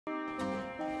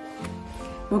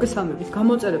მოგესალმებით,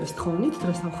 გამოწერების თხოვნით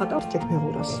დღეს ვხატავ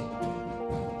ბეღურას.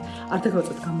 არ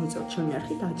დაგავწოთ გამოიწეროთ ჩემი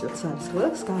არხი, დააჭეროთ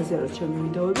subscribe-ს, გააზიაროთ ჩემი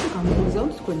ვიდეოები და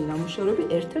გამომიგზავნოთ თქვენი ნამუშევრები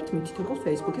ერთ-ერთ მითითებულ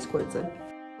ფეისბუქის გვერდზე.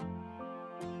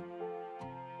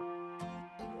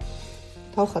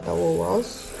 დავხატავ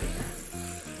ოვალს.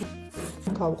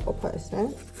 გავყოფა ესე.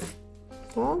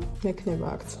 და მექნება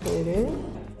აქ წვერი.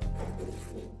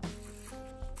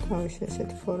 თავის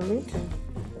ესეთ ფორმით.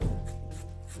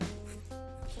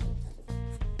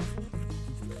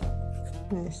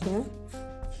 ესე.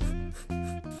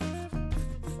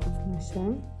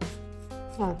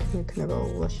 აქ მექნება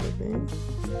ულაშები.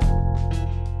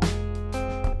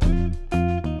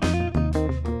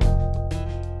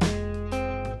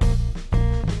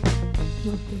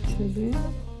 ნახატები.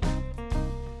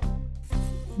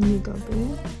 მიგაბი.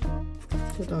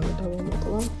 ცოტა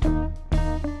დავამოკლა.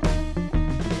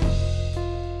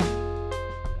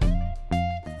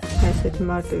 ესეთი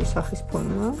მარტივი სახის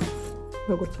ფორმა,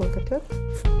 როგორც ვაკეთებ.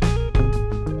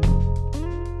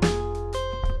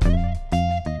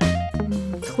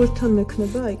 ხურთან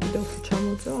მექნება, აი კიდევ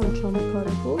ჩამოწევ ამ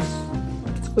ჩამოფარებულს.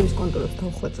 წყვილის კონტურებს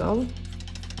დავხვეწავ.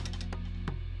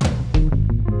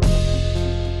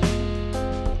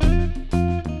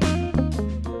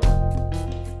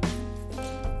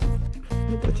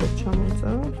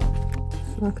 ჩამოწევ.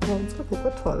 აქ დავიწყებ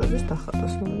უკვე თვალების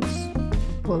დახატვას, რომელიც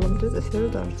ბოლომდე ესე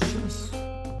რომ დარჩენს.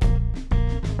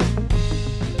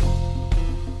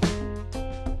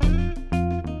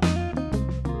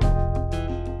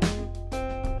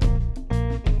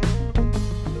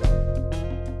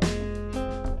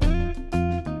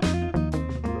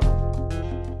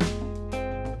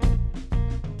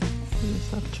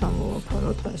 აქ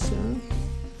ჩამოვაფაროთ ესე.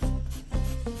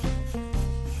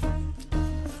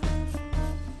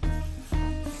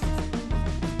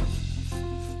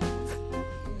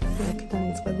 აქედან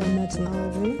იწყება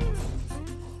ნაწნავები.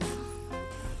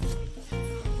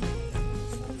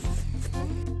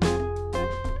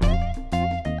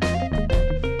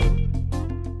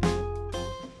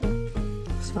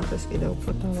 სახეს კიდევ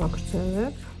უფრო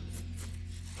დავაგრძელებ.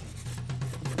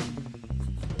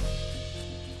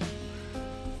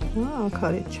 აქ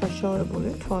არის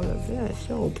ჩაშავებული თვალები,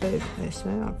 ესე უპერო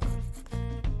ესე აქ.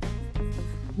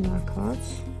 ნახატს.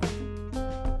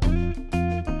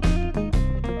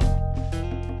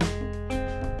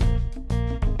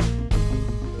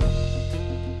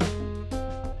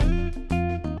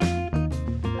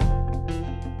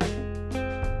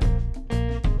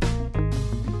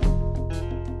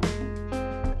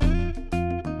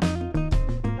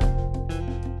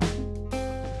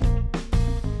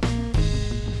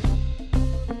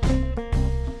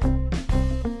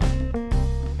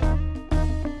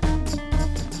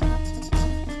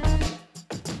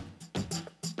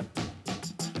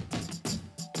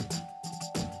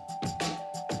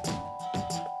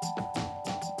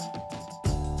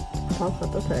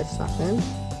 დავხატოთ ეს სახე.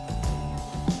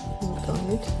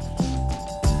 მოგდანით.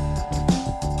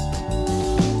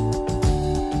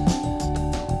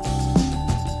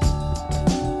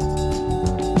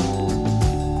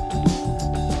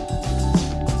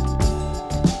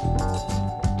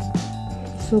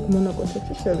 ზოგ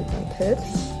მონაკვეთებში შევიტან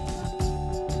თეთრს.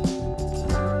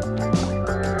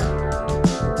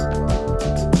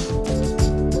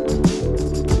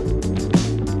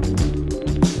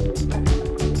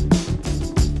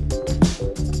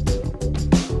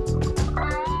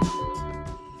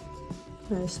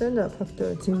 ესე და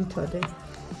ფაქტობრივად ძირითადი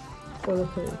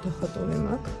ყველაფერი დახატული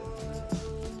მაქვს.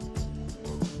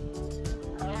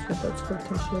 სადაც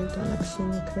ხუთი შევიტანებ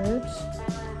სიმექრებს.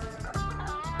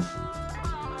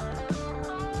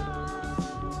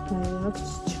 აი აქ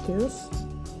ჩქილს.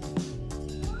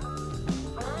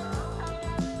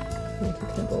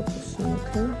 მეთქება უფრო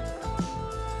სიმექრე.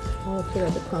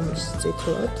 ავაფერადებ ამას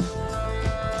წითლად.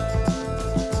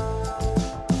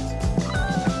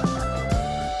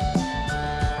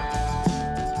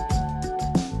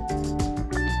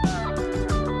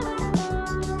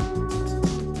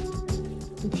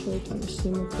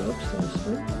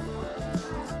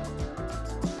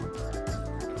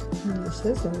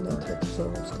 ესე ზემოდან თეთრ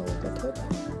ზოლებს გავაკეთებ.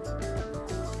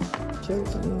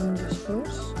 შევიტან ოրանჟის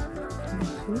ფერს.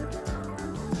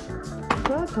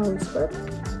 და დავიწყებ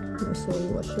ესე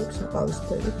ულაშებს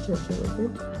ყავისფერი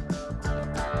შეჭრებით.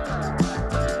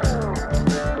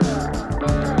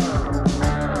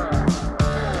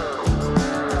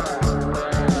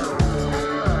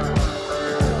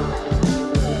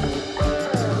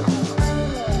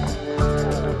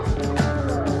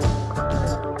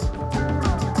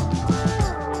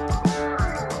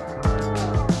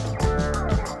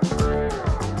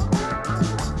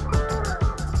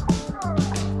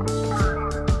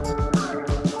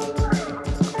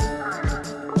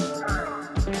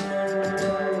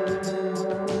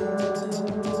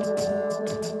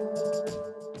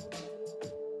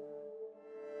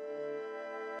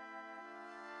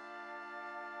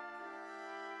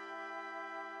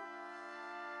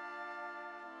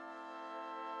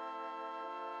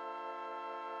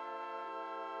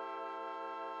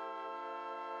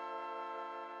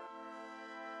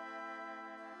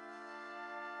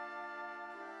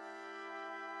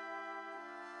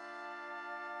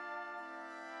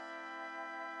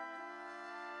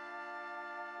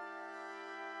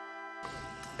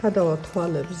 გადავალ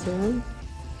თვალებზე.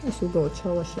 ეს უბრალოდ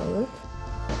ჩავაშალებ.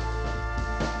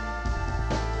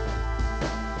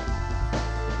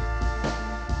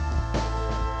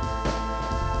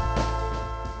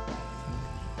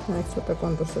 აი ცოტა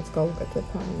კონტურსაც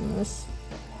გავუკეთებ ამას.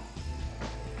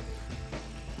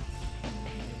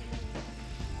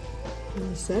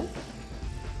 ისე.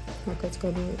 აქაც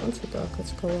გადავიყავ, ცოტა აქაც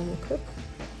გავამოქებ.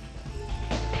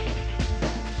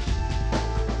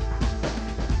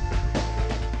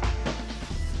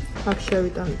 აქ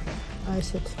შევიტან აი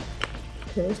ესეთ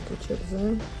თეთრ ტუჩებზე.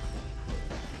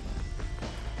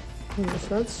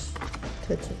 რომელსაც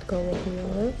თეთრად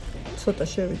გავაღვიარებ. ცოტა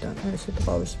შევიტან აი ესეთ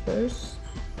ყავისფერს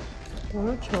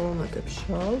და ჩავამატებ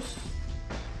შავს.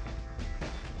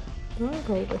 და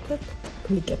გავუკეთებ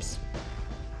ბლიკებს.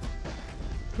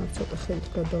 აქ ცოტა ხელით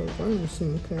გადავიყავ იმ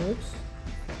სიმუქეებს.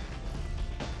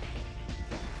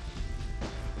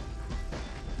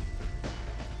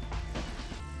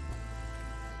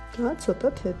 და ცოტა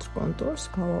თეთრ კონტურს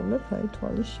გავავლებ აი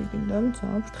თვალის შიგნიდან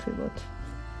ძალიან ფრთხილად.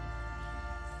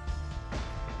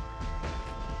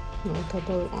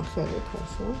 გადავიყავ ხელით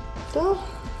ასე და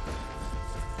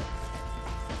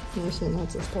ესე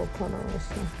ნაწილს დავფარავ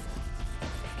ასე.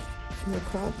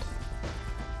 მოკად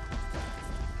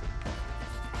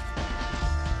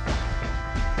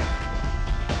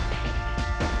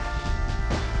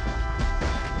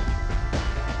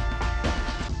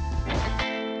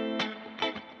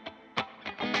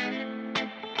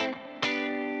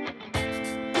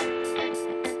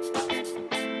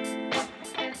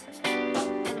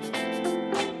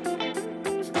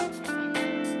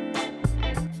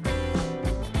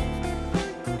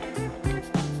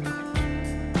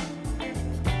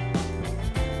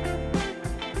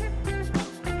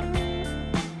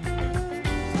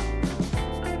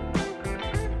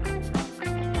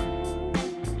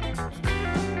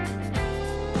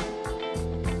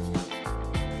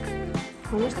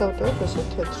ამას დავტოვებ ესე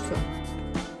თეთრზე.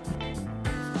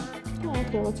 აქ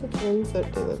რაღაცა წვრილი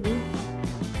წერტილები.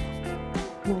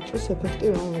 მაჩვენს ეფექტი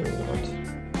რომ მივიღოთ.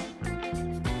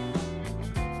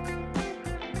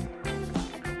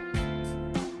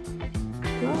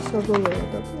 და საბოლოოდ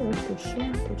დაფი აქ თუში,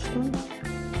 თუჩთან.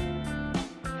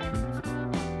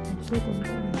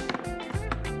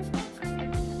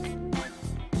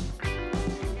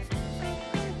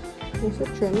 ესე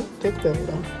ჩვენი ჯექ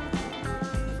ბეღურა.